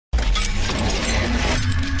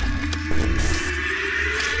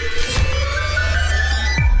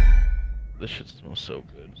This shit smells so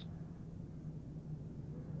good.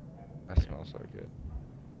 That smells so good.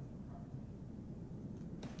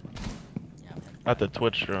 Yeah. At the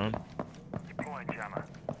Twitch drone.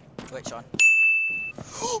 Wait, Sean.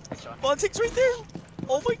 Montig's right there!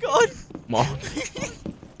 Oh my god! Mom, Montig's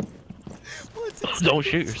don't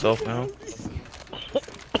shoot yourself now.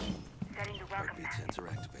 Sensor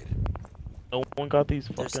activated. No one got these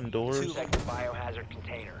There's fucking doors. two. Protect the biohazard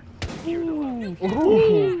container. Ooh.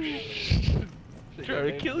 Trying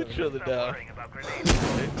to kill each other now.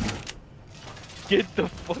 Get the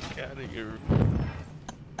fuck out of here,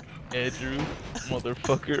 Andrew,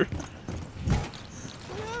 motherfucker.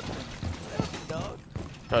 Dog.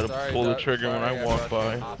 Try to pull the trigger when I walk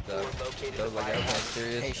by. So like I was on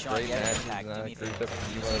serious, Hey, Sean, great get matches, impact, and give I me grouped the- up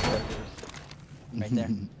with you motherfuckers. Right there.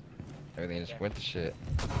 Everything just went to shit.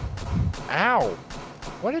 Ow!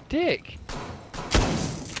 What a dick!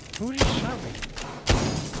 Who just shot me?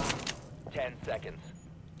 10 seconds.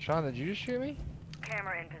 Sean, did you just shoot me?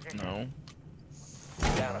 Camera in position. No.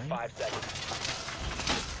 Down to 5 seconds.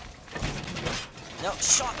 No,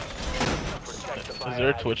 Sean! Protect the Is there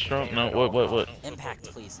a Twitch drone? No. What? Impact,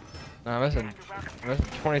 please. No, I'm missing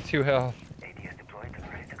 22 health. ADS deployed and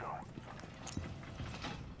ready to go.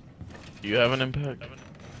 Do you have an impact?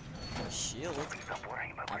 Shield. Stop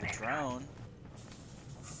worrying about I have a grenades. drone.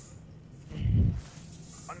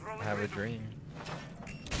 I have a dream.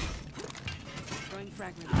 Throwing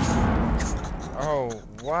fragments. Oh,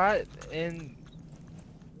 what in?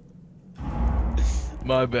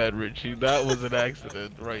 My bad, Richie. That was an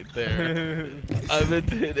accident right there. I meant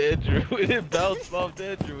to hit Andrew, and it bounced off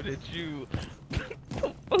Andrew and hit you.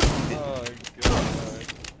 Oh god.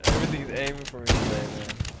 Everything's aiming for me today,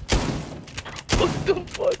 man. What the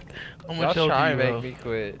fuck? How much Y'all health try do to you make have? me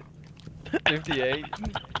quit. 58. I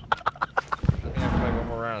think I play one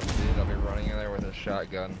more round, dude. I'll be running in there with a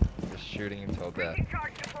shotgun, just shooting until death.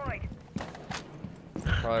 Charge deployed.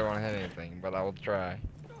 Probably won't hit anything, but I will try.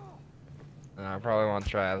 No, I probably won't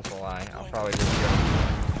try. That's a lie. I'll probably just go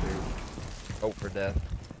shoot. Hope for death.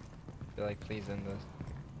 Be like, please end this.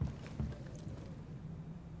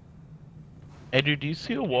 Andrew, do you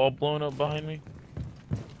see a wall blowing up behind me?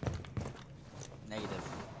 Negative.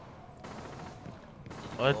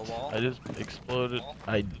 What? Blow a wall? I just exploded.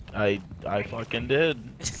 I fucking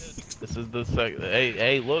did. This is the second.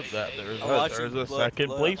 Hey, look, that there's I'll watch there's you a blow- second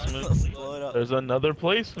blow it up. placement. Blow it up. There's another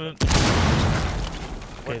placement.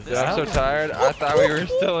 Okay, What Dude, I'm so that- tired. I thought we were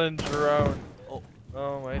still in drone. Oh.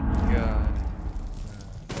 Oh my god.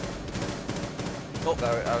 Oh.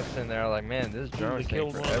 I was sitting there like, man, this drone They is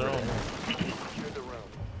killed taking one of their forever. own. Secure the room.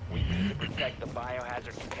 We need to protect the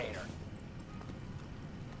biohazard container.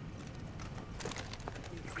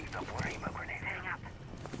 Stop worrying about grenades. Heading up.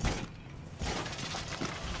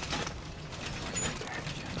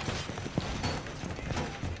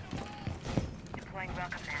 Deploying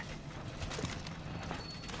welcome mat.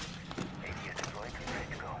 ADS deployed and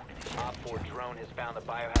ready to go. Op 4 drone has found the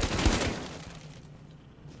biohazard container.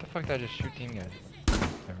 What the fuck did I just shoot team guys?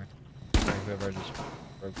 Whatever. Whoever just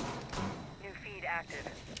broke. New feed active.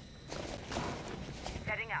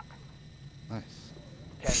 Setting up. Nice.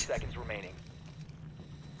 10 seconds remaining.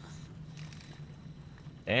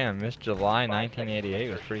 Damn, Miss July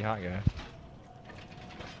 1988 was pretty hot, guys.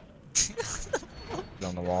 It's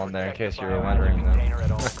on the wall in there in Protect case the you were biohazard wondering though. container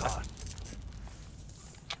at all costs.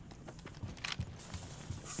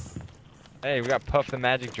 Hey, we got Puff the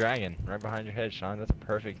Magic Dragon right behind your head, Sean. That's a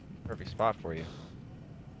perfect spot for you.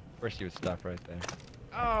 Of course you would stop right there.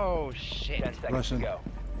 Oh shit! 10 seconds Russian. to go.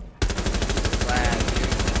 Glad, dude.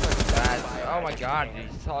 Glad. Oh my god, dude.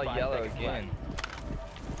 It's all 5 yellow seconds again.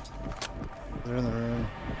 They're in the room.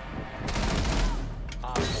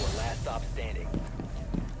 Op 4 last stop standing.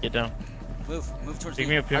 Get down. Move towards Pick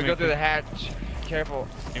me. me up. Pick I'll me go up. through the hatch. Careful.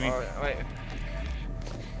 Give me- Oh, wait.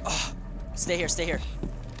 Stay here. Stay here.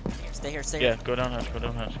 Yeah, here. go down hatch. Go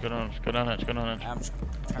down hatch. Go down hatch. Go down hatch. Go down hatch. I'm just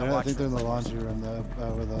trying to I watch. think they're in the laundry room though,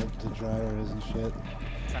 where the dryer is and shit.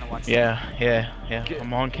 Trying to watch. Yeah. Get-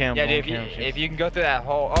 I'm on cam. Yeah, I'm dude. on cam. If you can go through that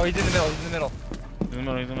hole. Oh, he's in the middle. He's in the middle. He's in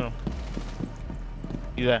the middle. He's in the middle.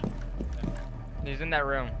 You there? He's in that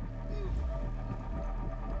room.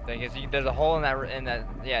 Thing is, there's a hole in that.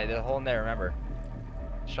 Yeah, there's a hole in there. Remember.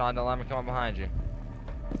 Sean, don't let me come up behind you.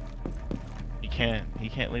 He can't. He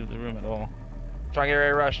can't leave the room at all. Try and get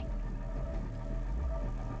ready to rush.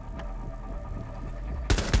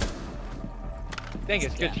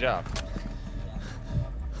 Dingus, good job.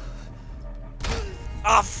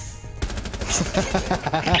 Off.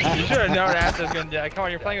 You should have known acid was gonna do that. Come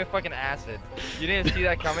on, you're playing with fucking acid. You didn't see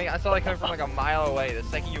that coming? I saw that coming from like a mile away the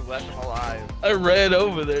second you left him alive. I ran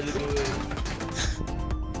over there to do it.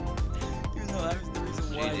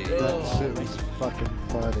 That shit was fucking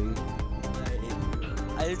funny.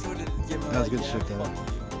 I just wanted to give him That was like, good yeah, shit, though. fuck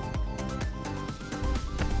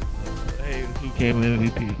Hey, who came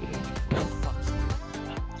MVP though? you. Fuck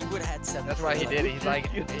you. You would have had 7. That's why he did it. He's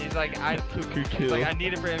like, I Took your he's kill. like, I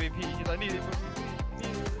need it for MVP. He's like, I need it for MVP.